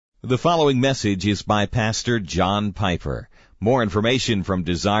The following message is by Pastor John Piper. More information from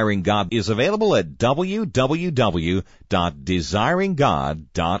Desiring God is available at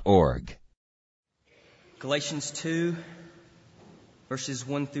www.desiringgod.org. Galatians 2, verses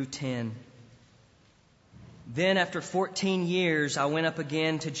 1 through 10. Then after 14 years I went up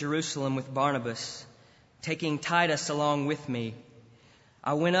again to Jerusalem with Barnabas, taking Titus along with me.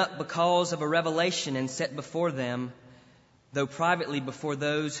 I went up because of a revelation and set before them, though privately before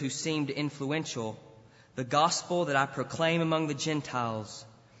those who seemed influential, the gospel that I proclaim among the Gentiles,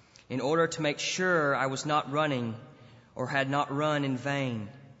 in order to make sure I was not running or had not run in vain.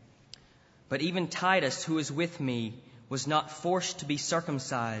 But even Titus, who was with me, was not forced to be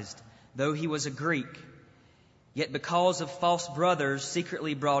circumcised, though he was a Greek. Yet because of false brothers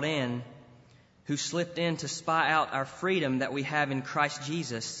secretly brought in, who slipped in to spy out our freedom that we have in Christ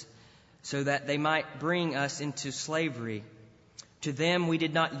Jesus, so that they might bring us into slavery, to them we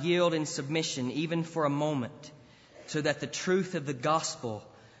did not yield in submission even for a moment, so that the truth of the gospel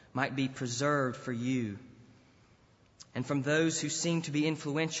might be preserved for you. And from those who seem to be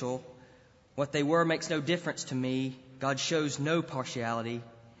influential, what they were makes no difference to me. God shows no partiality.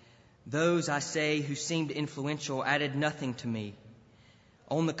 Those, I say, who seemed influential added nothing to me.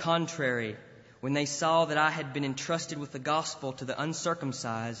 On the contrary, when they saw that I had been entrusted with the gospel to the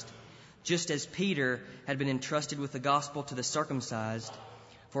uncircumcised, just as Peter had been entrusted with the gospel to the circumcised,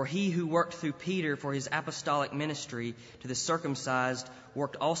 for he who worked through Peter for his apostolic ministry to the circumcised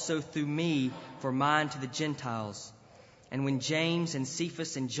worked also through me for mine to the Gentiles. And when James and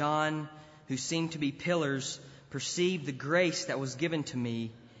Cephas and John, who seemed to be pillars, perceived the grace that was given to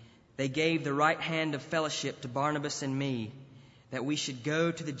me, they gave the right hand of fellowship to Barnabas and me, that we should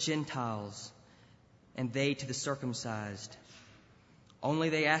go to the Gentiles, and they to the circumcised. Only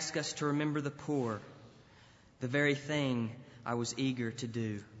they ask us to remember the poor, the very thing I was eager to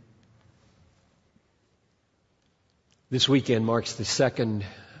do. This weekend marks the second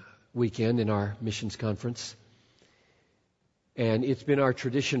weekend in our missions conference. And it's been our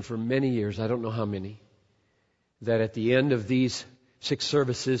tradition for many years, I don't know how many, that at the end of these 6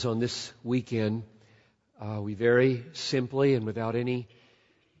 services on this weekend, we very simply and without any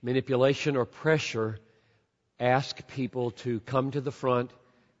manipulation or pressure ask people to come to the front,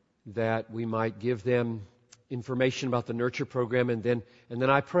 that we might give them information about the nurture program, and then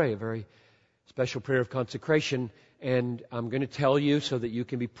I pray a very special prayer of consecration. And I'm going to tell you, so that you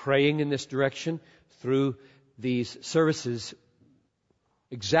can be praying in this direction through these services,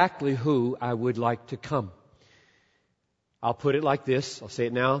 exactly who I would like to come. I'll put it like this. I'll say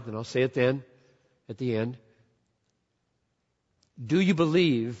it now, then I'll say it then at the end. Do you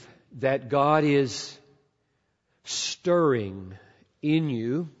believe that God is stirring in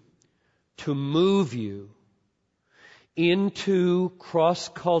you to move you into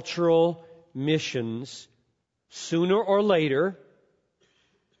cross-cultural missions sooner or later,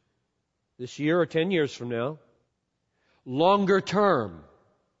 this year or 10 years from now, longer term,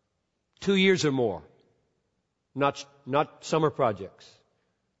 2 years or more, not summer projects?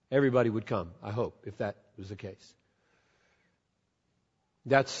 Everybody would come, I hope, if that was the case.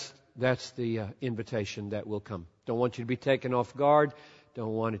 That's the invitation that will come. Don't want you to be taken off guard.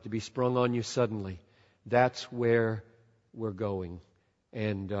 Don't want it to be sprung on you suddenly. That's where we're going.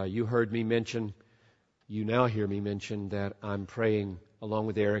 And you now hear me mention that I'm praying, along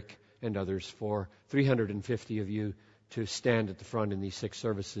with Eric and others, for 350 of you to stand at the front in these 6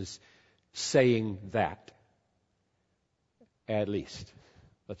 services saying that. At least.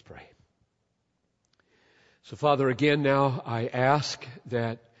 Let's pray. So, Father, again now I ask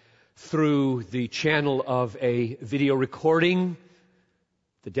that through the channel of a video recording,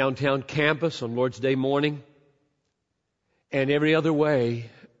 the downtown campus on Lord's Day morning, and every other way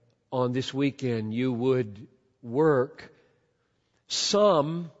on this weekend, you would work,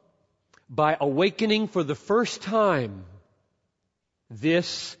 some by awakening for the first time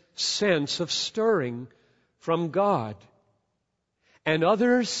this sense of stirring from God, and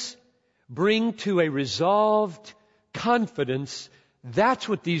others bring to a resolved confidence. That's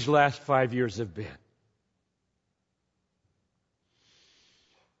what these last 5 years have been.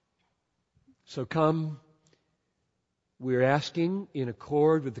 So come, we're asking in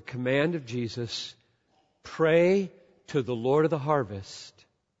accord with the command of Jesus, pray to the Lord of the harvest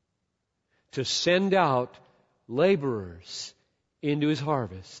to send out laborers into His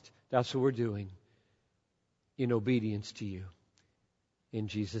harvest. That's what we're doing in obedience to you. In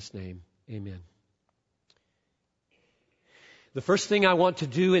Jesus' name, amen. The first thing I want to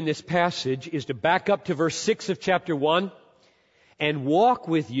do in this passage is to back up to verse 6 of chapter 1 and walk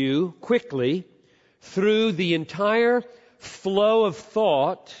with you quickly through the entire flow of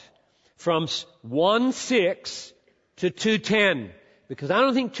thought from 1:6 to 2:10, because I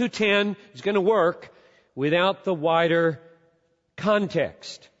don't think 2:10 is going to work without the wider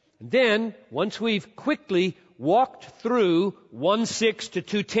context. And then, once we've quickly walked through 1:6 to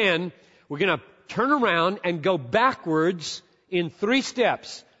 2:10, we're going to turn around and go backwards in 3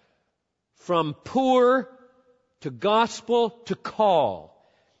 steps, from poor to gospel to call.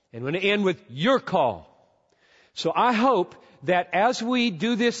 And we're going to end with your call. So I hope that as we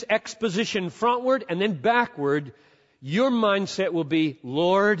do this exposition frontward and then backward, your mindset will be,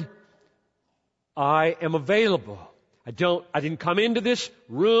 Lord, I am available. I didn't come into this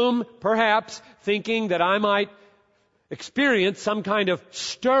room, perhaps, thinking that I might experience some kind of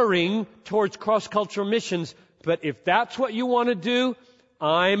stirring towards cross-cultural missions. But if that's what you want to do,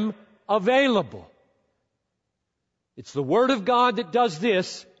 I'm available. It's the Word of God that does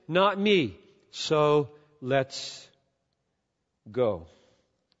this, not me. So let's go.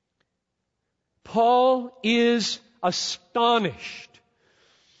 Paul is astonished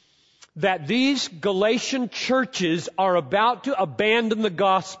that these Galatian churches are about to abandon the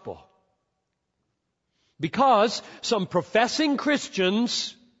gospel, because some professing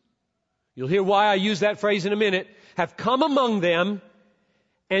Christians, you'll hear why I use that phrase in a minute, have come among them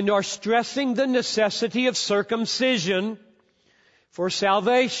and are stressing the necessity of circumcision for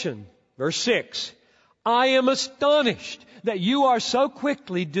salvation. Verse 6, I am astonished that you are so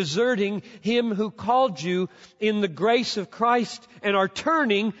quickly deserting Him who called you in the grace of Christ and are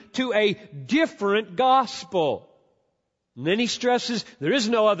turning to a different gospel. And then he stresses there is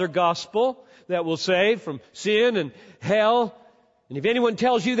no other gospel that will save from sin and hell. And if anyone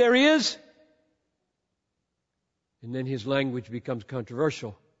tells you there is, and then his language becomes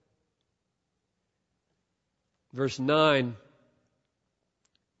controversial. Verse 9,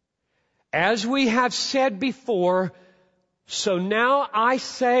 as we have said before, so now I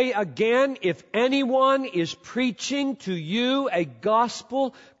say again, if anyone is preaching to you a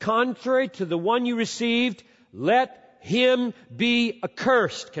gospel contrary to the one you received, let him be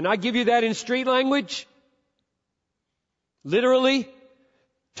accursed. Can I give you that in street language? Literally,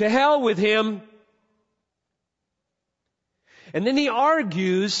 to hell with him. And then he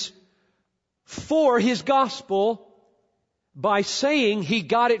argues for his gospel by saying he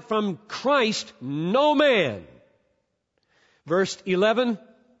got it from Christ, no man. Verse 11,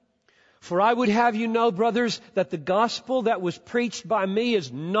 for I would have you know, brothers, that the gospel that was preached by me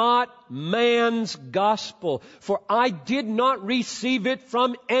is not man's gospel. For I did not receive it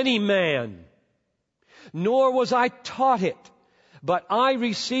from any man, nor was I taught it, but I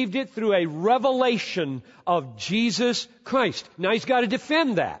received it through a revelation of Jesus Christ. Now he's got to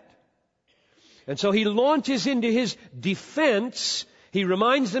defend that. And so he launches into his defense. He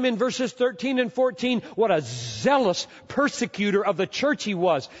reminds them in verses 13 and 14 what a zealous persecutor of the church he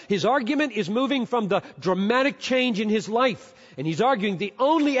was. His argument is moving from the dramatic change in his life. And he's arguing the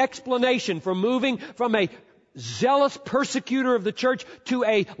only explanation for moving from a zealous persecutor of the church to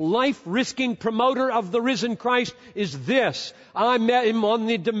a life-risking promoter of the risen Christ is this. I met him on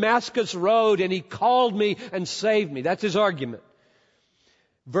the Damascus road and he called me and saved me. That's his argument.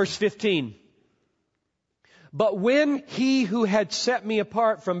 Verse 15. But when he who had set me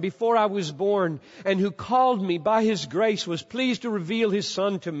apart from before I was born and who called me by his grace was pleased to reveal his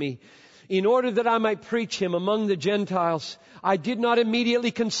Son to me in order that I might preach him among the Gentiles, I did not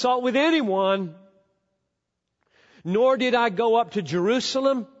immediately consult with anyone, nor did I go up to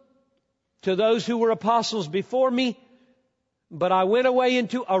Jerusalem to those who were apostles before me, but I went away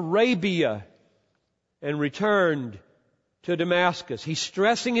into Arabia and returned to Damascus. He's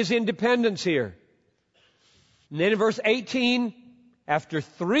stressing his independence here. And then in verse 18, after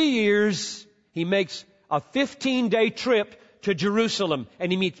 3 years, he makes a 15-day trip to Jerusalem.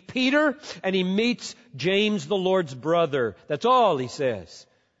 And he meets Peter and he meets James, the Lord's brother. That's all he says.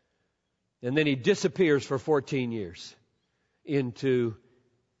 And then he disappears for 14 years into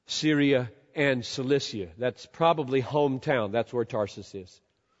Syria and Cilicia. That's probably hometown. That's where Tarsus is.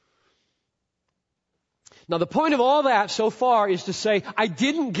 Now the point of all that so far is to say, I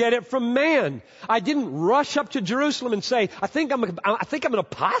didn't get it from man. I didn't rush up to Jerusalem and say, I think I'm an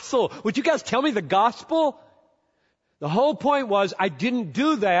apostle. Would you guys tell me the gospel? The whole point was, I didn't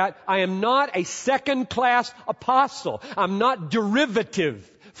do that. I am not a second-class apostle. I'm not derivative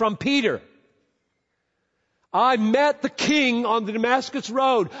from Peter. I met the King on the Damascus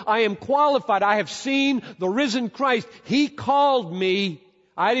road. I am qualified. I have seen the risen Christ. He called me.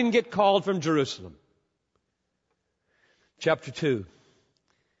 I didn't get called from Jerusalem. Chapter 2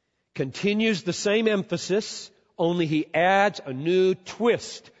 continues the same emphasis, only he adds a new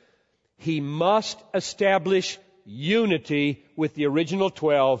twist. He must establish unity with the original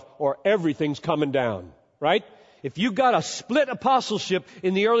 12, or everything's coming down, right? If you got a split apostleship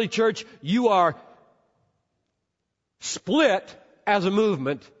in the early church, you are split as a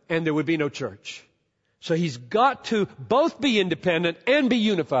movement, and there would be no church. So he's got to both be independent and be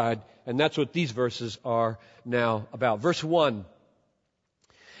unified, and that's what these verses are now about. Verse 1.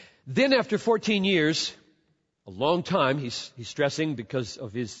 Then after 14 years, a long time, he's stressing because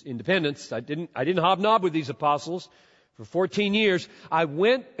of his independence. I didn't hobnob with these apostles for 14 years. I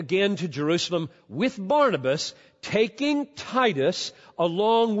went again to Jerusalem with Barnabas, taking Titus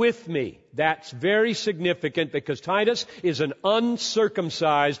along with me. That's very significant because Titus is an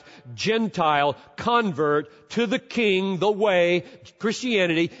uncircumcised Gentile convert to the King, the way,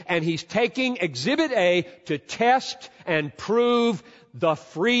 Christianity, and he's taking Exhibit A to test and prove the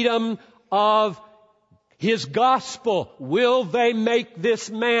freedom of his gospel. Will they make this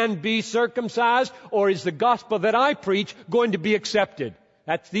man be circumcised, or is the gospel that I preach going to be accepted?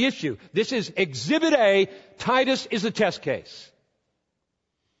 That's the issue. This is Exhibit A. Titus is a test case.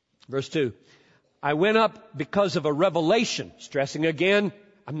 Verse 2. I went up because of a revelation, stressing again,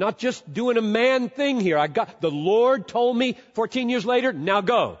 I'm not just doing a man thing here. The Lord told me 14 years later, now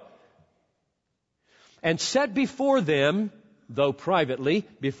go. And set before them, though privately,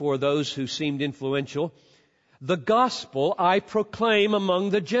 before those who seemed influential, the gospel I proclaim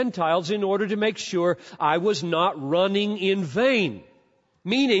among the Gentiles in order to make sure I was not running in vain.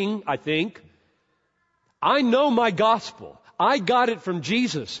 Meaning, I think, I know my gospel. I got it from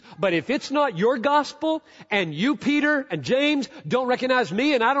Jesus. But if it's not your gospel, and you, Peter and James, don't recognize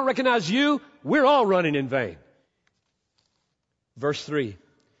me and I don't recognize you, we're all running in vain. Verse 3.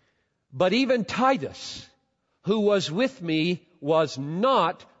 But even Titus, who was with me, was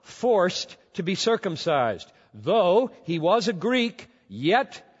not forced to be circumcised. Though he was a Greek,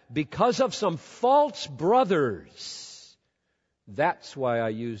 yet because of some false brothers. That's why I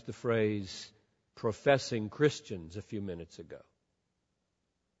used the phrase professing Christians a few minutes ago.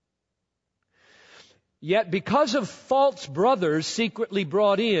 Yet because of false brothers secretly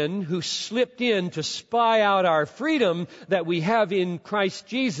brought in, who slipped in to spy out our freedom that we have in Christ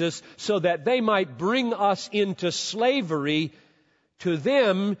Jesus, so that they might bring us into slavery, to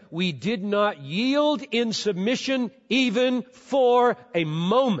them we did not yield in submission even for a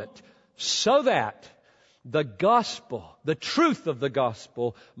moment, so that the gospel, the truth of the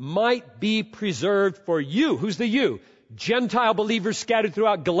gospel, might be preserved for you. Who's the you? Gentile believers scattered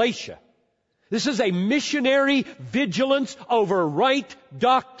throughout Galatia. This is a missionary vigilance over right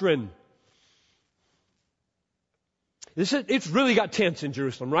doctrine. It's really got tense in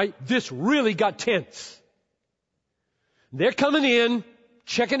Jerusalem, right? This really got tense. They're coming in,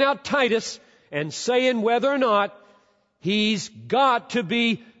 checking out Titus, and saying whether or not he's got to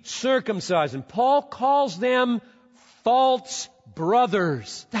be circumcised. And Paul calls them false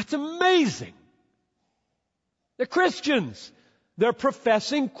brothers. That's amazing. They're Christians. They're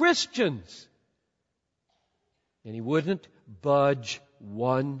professing Christians. And he wouldn't budge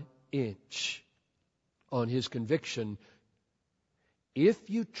 1 inch on his conviction. If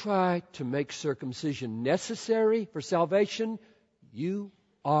you try to make circumcision necessary for salvation, you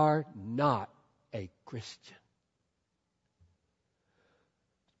are not a Christian.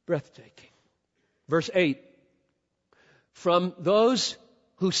 Breathtaking. Verse 8. From those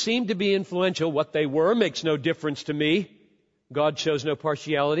who seemed to be influential, what they were makes no difference to me. God shows no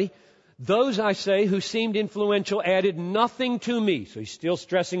partiality. Those, I say, who seemed influential added nothing to me. So he's still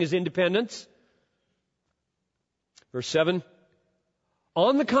stressing his independence. Verse 7.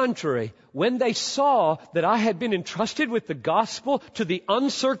 On the contrary, when they saw that I had been entrusted with the gospel to the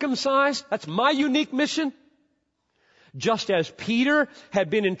uncircumcised, that's my unique mission. Just as Peter had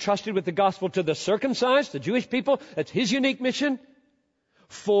been entrusted with the gospel to the circumcised, the Jewish people, that's his unique mission.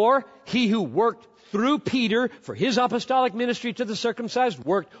 For he who worked through Peter for his apostolic ministry to the circumcised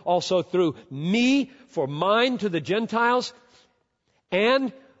worked also through me for mine to the Gentiles.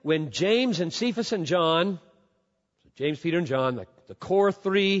 And when James and Cephas and John, James, Peter, and John, the core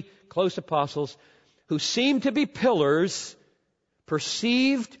 3 close apostles, who seemed to be pillars,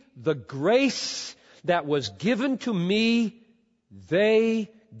 perceived the grace that was given to me, they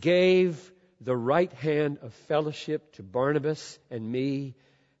gave the right hand of fellowship to Barnabas and me,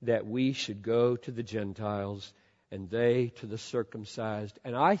 that we should go to the Gentiles and they to the circumcised.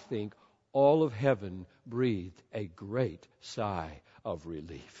 And I think all of heaven breathed a great sigh of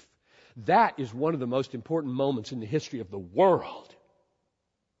relief. That is one of the most important moments in the history of the world.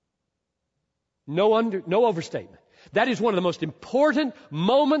 No overstatement. That is one of the most important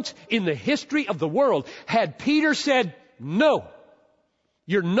moments in the history of the world. Had Peter said, no,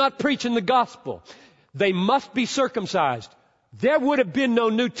 you're not preaching the gospel, They must be circumcised. There would have been no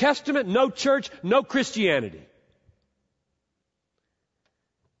New Testament, no church, no Christianity.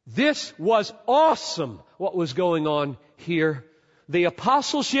 This was awesome, what was going on here. The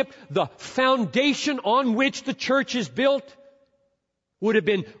apostleship, the foundation on which the church is built, would have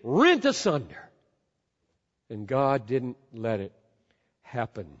been rent asunder. And God didn't let it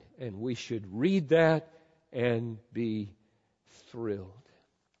happen. And we should read that and be thrilled.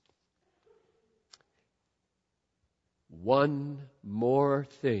 One more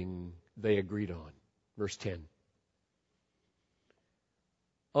thing they agreed on. Verse 10.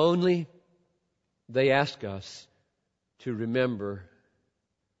 Only they ask us to remember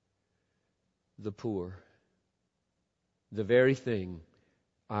the poor, the very thing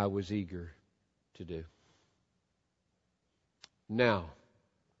I was eager to do. Now,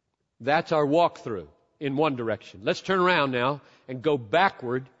 that's our walkthrough in one direction. Let's turn around now and go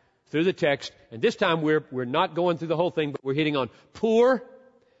backward through the text. And this time we're not going through the whole thing, but we're hitting on poor,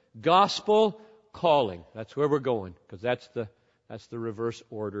 gospel, calling. That's where we're going, because that's the reverse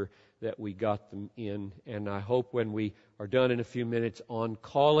order that we got them in. And I hope when we are done in a few minutes on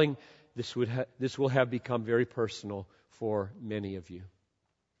calling, this will have become very personal for many of you.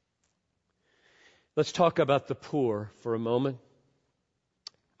 Let's talk about the poor for a moment.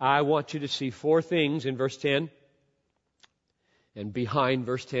 I want you to see four things in verse 10 and behind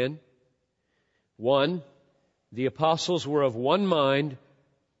verse 10. One, the apostles were of one mind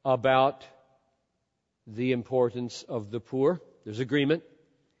about the importance of the poor. There's agreement.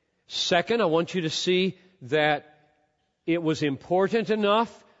 Second, I want you to see that it was important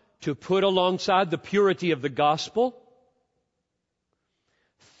enough to put alongside the purity of the gospel.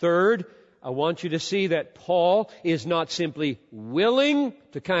 Third, I want you to see that Paul is not simply willing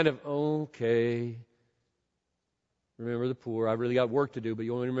to kind of, okay, remember the poor. I really got work to do, but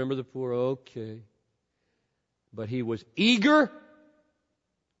you only remember the poor. Okay. But he was eager.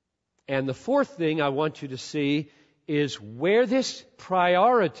 And the fourth thing I want you to see is where this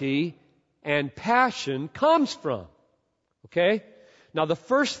priority and passion comes from. Okay? Now the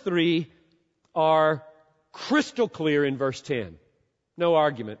first three are crystal clear in verse 10. No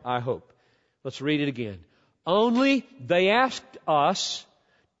argument, I hope. Let's read it again. Only they asked us,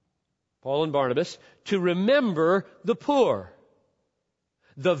 Paul and Barnabas, to remember the poor,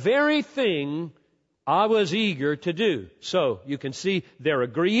 the very thing I was eager to do. So you can see they're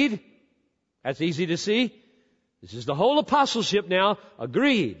agreed. That's easy to see. This is the whole apostleship now.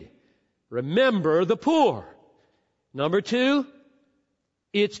 Agreed. Remember the poor. Number two,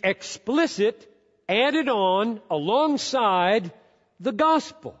 it's explicit, added on alongside the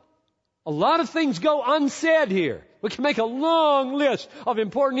gospel. A lot of things go unsaid here. We can make a long list of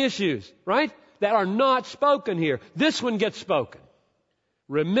important issues, right, that are not spoken here. This one gets spoken.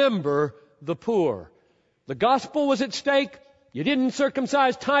 Remember the poor. The gospel was at stake. You didn't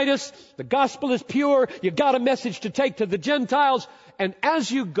circumcise Titus. The gospel is pure. You got a message to take to the Gentiles. And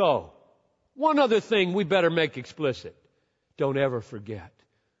as you go, one other thing we better make explicit. Don't ever forget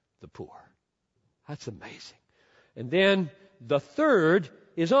the poor. That's amazing. And then the third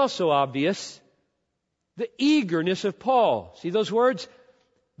is also obvious. The eagerness of Paul. See those words?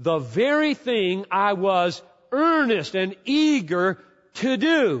 The very thing I was earnest and eager to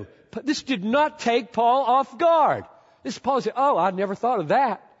do. But this did not take Paul off guard. This Paul said, oh, I never thought of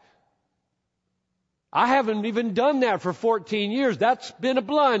that. I haven't even done that for 14 years. That's been a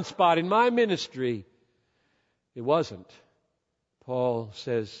blind spot in my ministry. It wasn't. Paul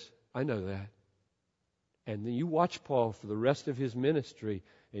says, I know that. And then you watch Paul for the rest of his ministry,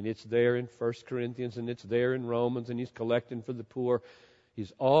 and it's there in 1 Corinthians, and it's there in Romans, and he's collecting for the poor.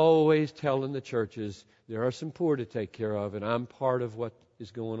 He's always telling the churches, there are some poor to take care of, and I'm part of what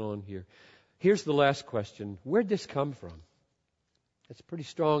is going on here. Here's the last question. Where did this come from? It's pretty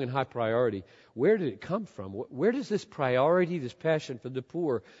strong and high priority. Where did it come from? Where does this priority, this passion for the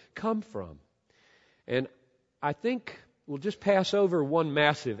poor come from? And I think we'll just pass over one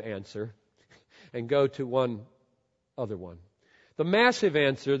massive answer and go to one other one. The massive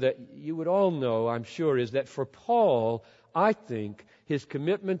answer that you would all know, I'm sure, is that for Paul, I think his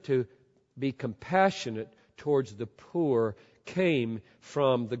commitment to be compassionate towards the poor came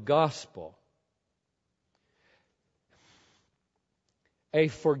from the gospel. A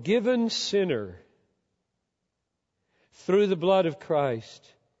forgiven sinner through the blood of Christ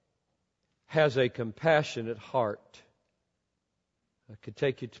has a compassionate heart. I could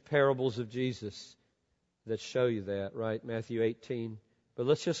take you to parables of Jesus that show you that, right? Matthew 18. But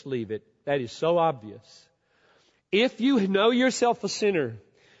let's just leave it. That is so obvious. If you know yourself a sinner,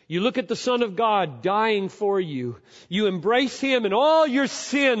 You look at the Son of God dying for you. You embrace Him and all your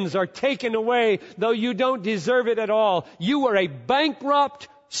sins are taken away, though you don't deserve it at all. You were a bankrupt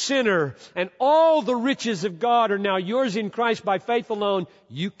sinner, and all the riches of God are now yours in Christ by faith alone.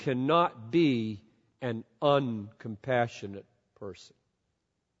 You cannot be an uncompassionate person.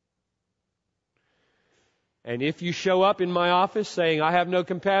 And if you show up in my office saying, I have no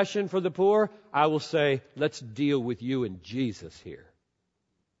compassion for the poor, I will say, let's deal with you and Jesus here.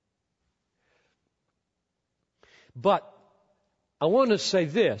 But I want to say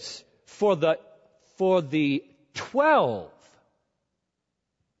this, for the 12,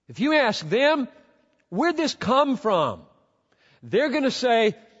 if you ask them, where'd this come from? They're going to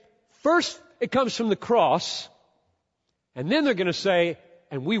say, first it comes from the cross, and then they're going to say,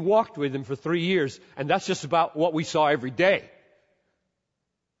 and we walked with Him for 3 years, and that's just about what we saw every day.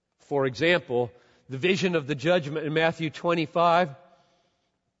 For example, the vision of the judgment in Matthew 25.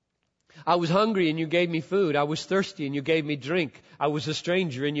 I was hungry and you gave me food. I was thirsty and you gave me drink. I was a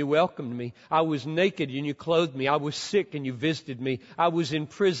stranger and you welcomed me. I was naked and you clothed me. I was sick and you visited me. I was in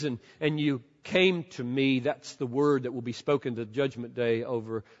prison and you came to me. That's the word that will be spoken to the judgment day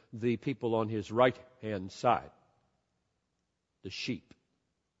over the people on His right-hand side. The sheep.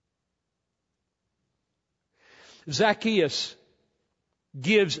 Zacchaeus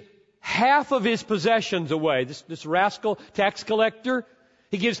gives half of his possessions away. This rascal tax collector,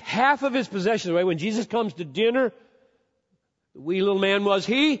 he gives half of his possessions away. When Jesus comes to dinner, the wee little man was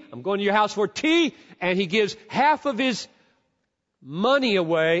he. I'm going to your house for tea. And he gives half of his money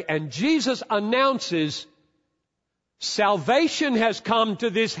away. And Jesus announces, salvation has come to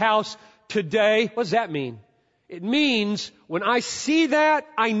this house today. What does that mean? It means when I see that,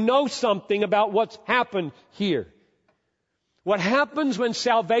 I know something about what's happened here. What happens when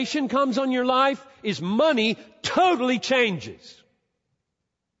salvation comes on your life is money totally changes.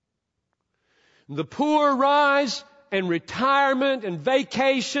 The poor rise, and retirement and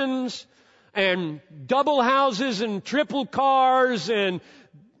vacations and double houses and triple cars and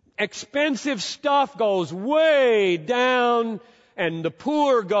expensive stuff goes way down. And the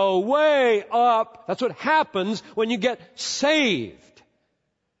poor go way up. That's what happens when you get saved.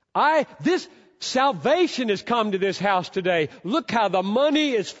 This salvation has come to this house today. Look how the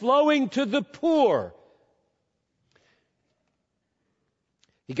money is flowing to the poor.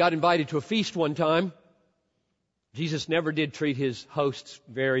 He got invited to a feast one time. Jesus never did treat His hosts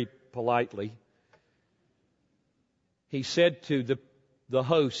very politely. He said to the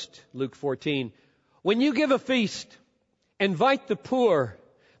host, Luke 14, when you give a feast, invite the poor,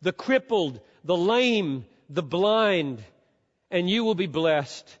 the crippled, the lame, the blind, and you will be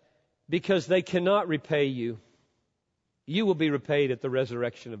blessed because they cannot repay you. You will be repaid at the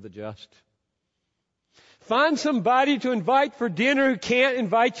resurrection of the just. Find somebody to invite for dinner who can't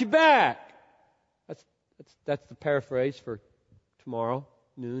invite you back. That's the paraphrase for tomorrow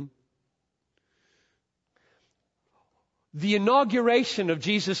noon. The inauguration of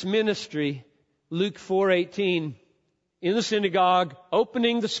Jesus' ministry, Luke 4:18, in the synagogue,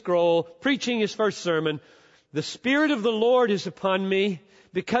 opening the scroll, preaching His first sermon. The Spirit of the Lord is upon me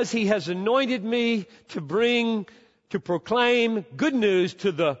because He has anointed me to proclaim good news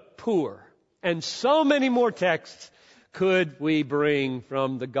to the poor. And so many more texts could we bring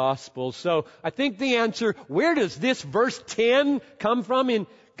from the gospel. So I think the answer, where does this verse 10 come from in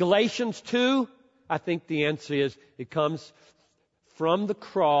Galatians 2? I think the answer is it comes from the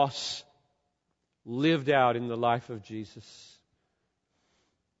cross lived out in the life of Jesus.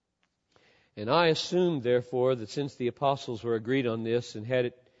 And I assume, therefore, that since the apostles were agreed on this and had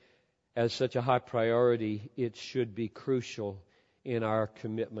it as such a high priority, it should be crucial in our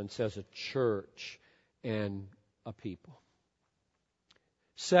commitments as a church and a people.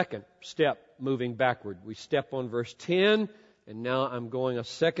 Second step, moving backward. We step on verse 10, and now I'm going a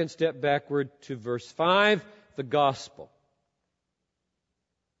second step backward to verse 5, the gospel.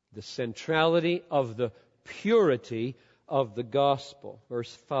 The centrality of the purity of the gospel.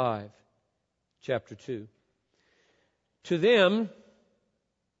 Verse 5, chapter 2. To them,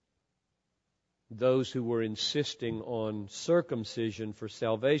 those who were insisting on circumcision for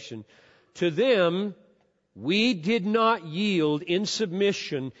salvation, to them we did not yield in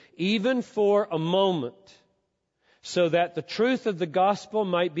submission even for a moment, so that the truth of the gospel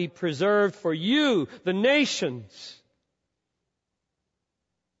might be preserved for you, the nations.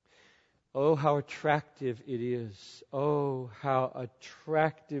 Oh, how attractive it is. Oh, how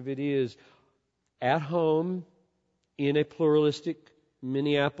attractive it is at home in a pluralistic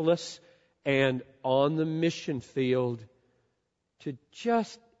Minneapolis and on the mission field to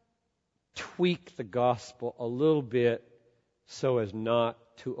just tweak the gospel a little bit so as not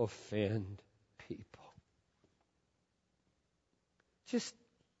to offend people. Just,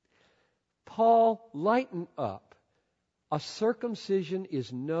 Paul, lighten up. A circumcision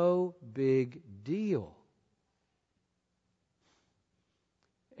is no big deal.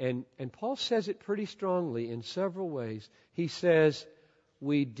 And Paul says it pretty strongly in several ways. He says,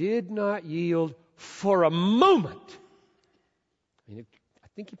 we did not yield for a moment. I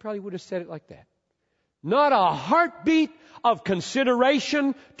think he probably would have said it like that. Not a heartbeat of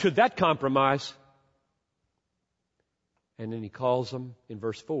consideration to that compromise. And then he calls them, in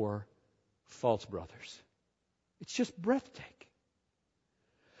verse 4, false brothers. It's just breathtaking.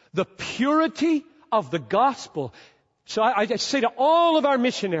 The purity of the gospel. So I say to all of our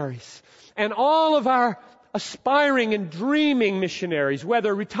missionaries and all of our aspiring and dreaming missionaries,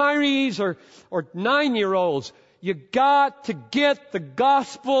 whether retirees or 9-year-olds, you got to get the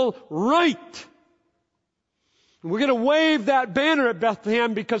gospel right. We're going to wave that banner at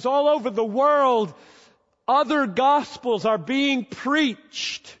Bethlehem because all over the world, other gospels are being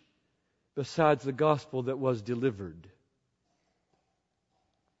preached besides the gospel that was delivered.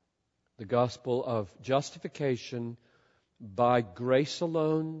 The gospel of justification by grace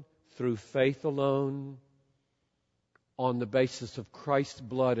alone, through faith alone, on the basis of Christ's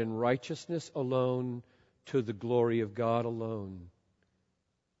blood and righteousness alone, to the glory of God alone.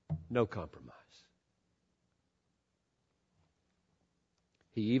 No compromise.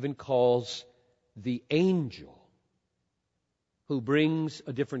 He even calls the angel who brings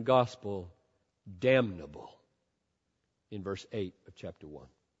a different gospel damnable in verse 8 of chapter 1.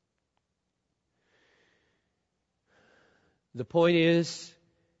 The point is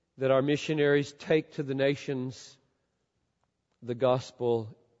that our missionaries take to the nations the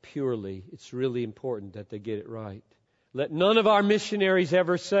gospel purely. It's really important that they get it right. Let none of our missionaries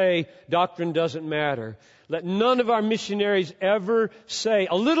ever say doctrine doesn't matter. Let none of our missionaries ever say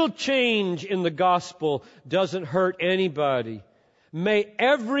a little change in the gospel doesn't hurt anybody. May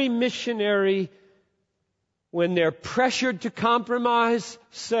every missionary, when they're pressured to compromise,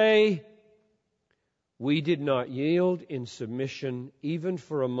 say, we did not yield in submission even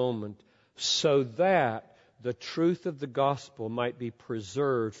for a moment, so that the truth of the gospel might be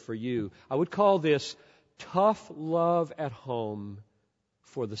preserved for you. I would call this tough love at home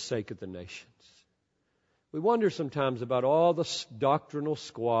for the sake of the nations. We wonder sometimes about all the doctrinal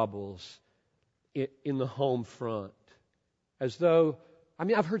squabbles in the home front. As though,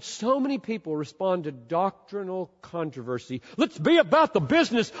 I've heard so many people respond to doctrinal controversy. Let's be about the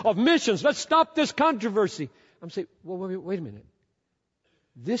business of missions. Let's stop this controversy. I'm saying, well, wait a minute.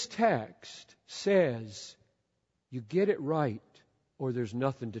 This text says you get it right or there's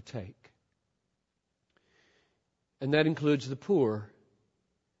nothing to take. And that includes the poor.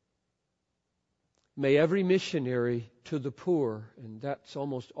 May every missionary to the poor, and that's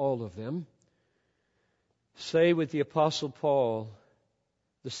almost all of them, say with the Apostle Paul,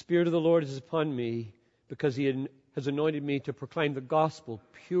 the Spirit of the Lord is upon me because He has anointed me to proclaim the gospel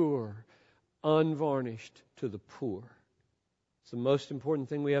pure, unvarnished to the poor. It's the most important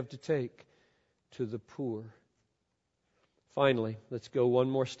thing we have to take, to the poor. Finally, let's go one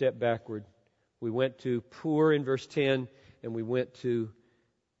more step backward. We went to poor in verse 10, and we went to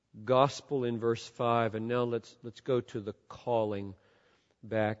gospel in verse 5, and now let's go to the calling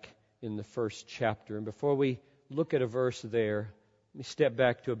back in the first chapter. And before we look at a verse there, let me step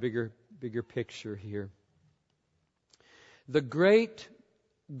back to a bigger picture here. The great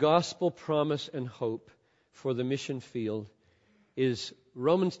gospel promise and hope for the mission field is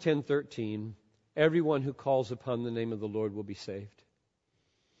Romans 10:13. Everyone who calls upon the name of the Lord will be saved.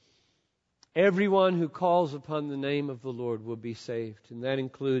 Everyone who calls upon the name of the Lord will be saved. And that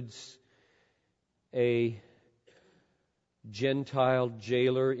includes a Gentile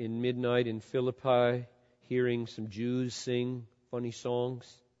jailer in midnight in Philippi hearing some Jews sing funny songs.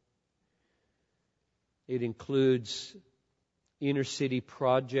 It includes inner city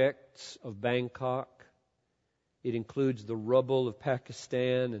projects of Bangkok. It includes the rubble of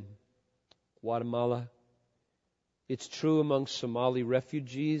Pakistan and Guatemala. It's true among Somali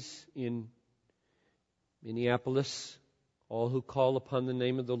refugees in Minneapolis. All who call upon the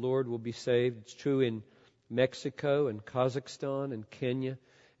name of the Lord will be saved. It's true in Mexico and Kazakhstan and Kenya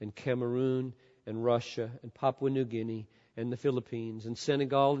and Cameroon and Russia and Papua New Guinea and the Philippines and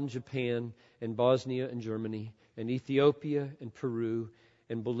Senegal and Japan and Bosnia and Germany and Ethiopia and Peru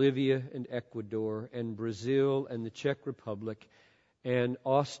and Bolivia and Ecuador and Brazil and the Czech Republic and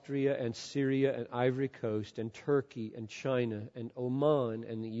Austria and Syria and Ivory Coast and Turkey and China and Oman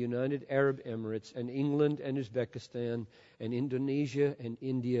and the United Arab Emirates and England and Uzbekistan and Indonesia and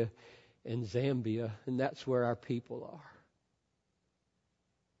India and Zambia. And that's where our people are.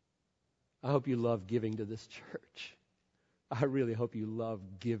 I hope you love giving to this church. I really hope you love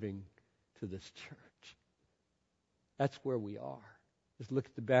giving to this church. That's where we are. Just look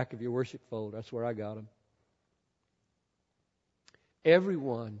at the back of your worship folder. That's where I got them.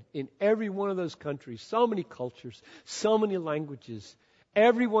 Everyone, in every one of those countries, so many cultures, so many languages,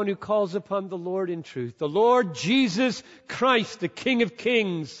 everyone who calls upon the Lord in truth, the Lord Jesus Christ, the King of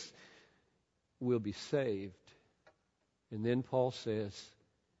Kings, will be saved. And then Paul says,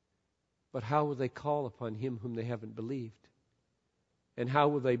 but how will they call upon Him whom they haven't believed? And how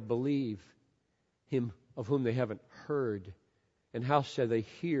will they believe Him of whom they haven't heard? And how shall they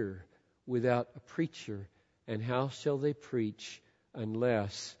hear without a preacher? And how shall they preach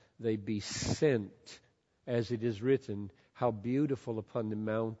unless they be sent? As it is written, how beautiful upon the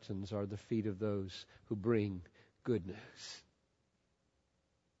mountains are the feet of those who bring good news.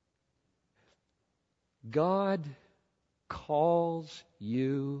 God calls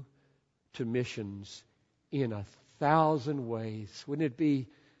you to missions in 1,000 ways. Wouldn't it be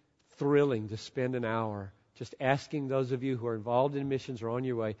thrilling to spend an hour just asking those of you who are involved in missions or on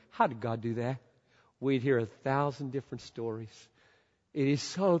your way, how did God do that? We'd hear 1,000 different stories. It is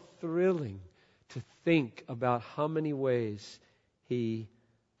so thrilling to think about how many ways He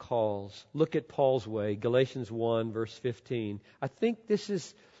calls. Look at Paul's way, Galatians 1, verse 15. I think this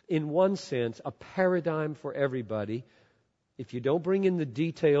is, in one sense, a paradigm for everybody. If you don't bring in the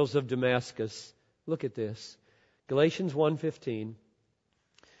details of Damascus, look at this. Galatians 1:15.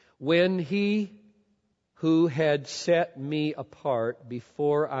 When He who had set me apart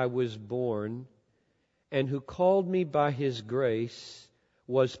before I was born, and who called me by His grace,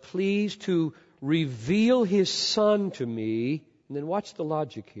 was pleased to reveal His Son to me, and then watch the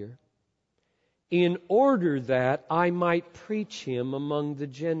logic here, in order that I might preach Him among the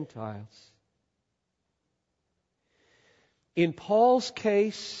Gentiles. In Paul's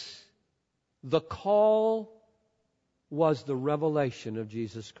case, the call was the revelation of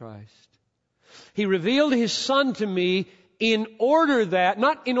Jesus Christ. He revealed His Son to me in order that,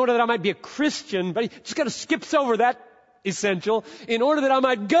 not in order that I might be a Christian, but he just kind of skips over that essential, in order that I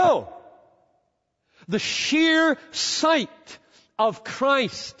might go. The sheer sight of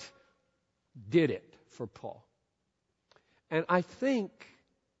Christ did it for Paul. And I think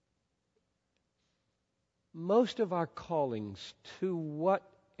most of our callings to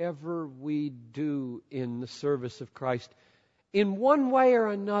whatever we do in the service of Christ, in one way or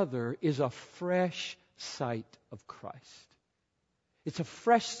another, is a fresh sight of Christ. It's a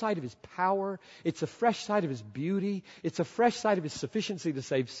fresh sight of His power. It's a fresh sight of His beauty. It's a fresh sight of His sufficiency to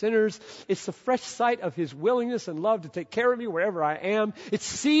save sinners. It's a fresh sight of His willingness and love to take care of me wherever I am. It's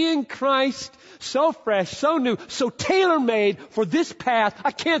seeing Christ so fresh, so new, so tailor-made for this path.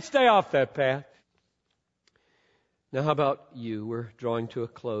 I can't stay off that path. Now, how about you? We're drawing to a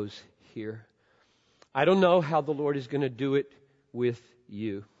close here. I don't know how the Lord is going to do it with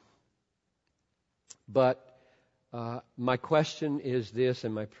you. But my question is this,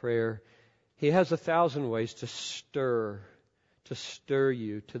 and my prayer: He has 1,000 ways to stir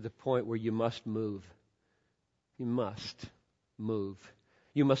you to the point where you must move. You must move.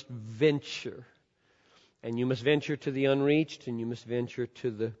 You must venture. And you must venture to the unreached, and you must venture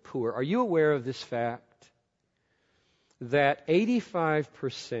to the poor. Are you aware of this fact? That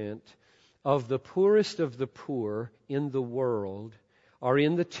 85% of the poorest of the poor in the world are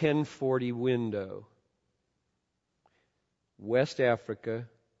in the 1040 window. West Africa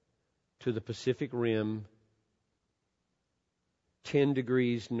to the Pacific Rim, 10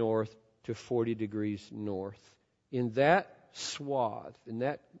 degrees north to 40 degrees north. In that swath, in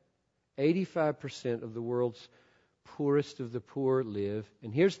that 85% of the world's poorest of the poor live.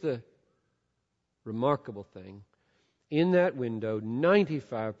 And here's the remarkable thing. In that window,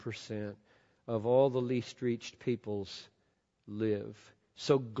 95% of all the least reached peoples live.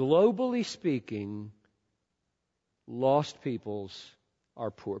 So globally speaking, lost peoples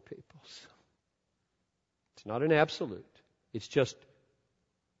are poor peoples. It's not an absolute. It's just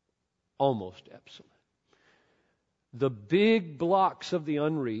almost absolute. The big blocks of the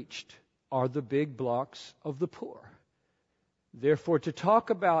unreached are the big blocks of the poor. Therefore, to talk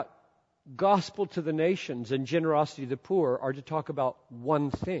about gospel to the nations and generosity to the poor are to talk about one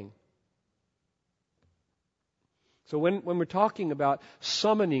thing. So when we're talking about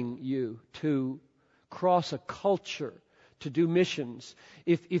summoning you to cross a culture, to do missions,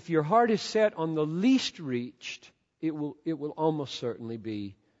 if your heart is set on the least reached, it will almost certainly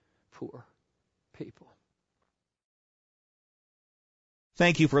be poor people.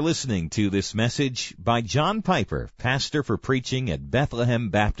 Thank you for listening to this message by John Piper, pastor for preaching at Bethlehem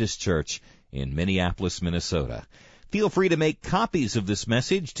Baptist Church in Minneapolis, Minnesota. Feel free to make copies of this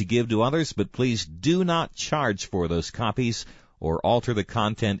message to give to others, but please do not charge for those copies or alter the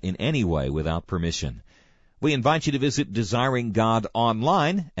content in any way without permission. We invite you to visit Desiring God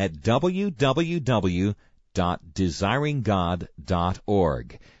online at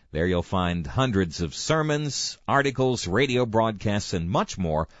www.desiringgod.org. There you'll find hundreds of sermons, articles, radio broadcasts, and much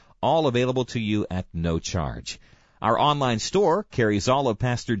more, all available to you at no charge. Our online store carries all of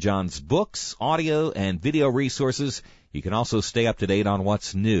Pastor John's books, audio, and video resources. You can also stay up to date on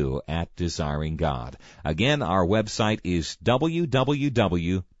what's new at Desiring God. Again, our website is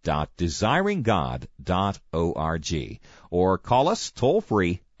www.desiringgod.org. Or call us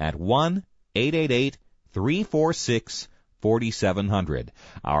toll-free at 1-888-346-4700.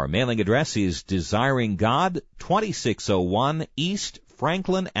 Our mailing address is Desiring God, 2601 East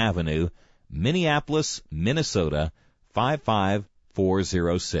Franklin Avenue, Minneapolis, Minnesota,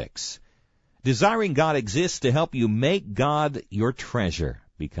 55406. Desiring God exists to help you make God your treasure,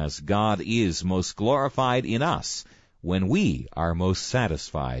 because God is most glorified in us when we are most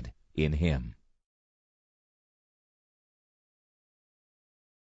satisfied in Him.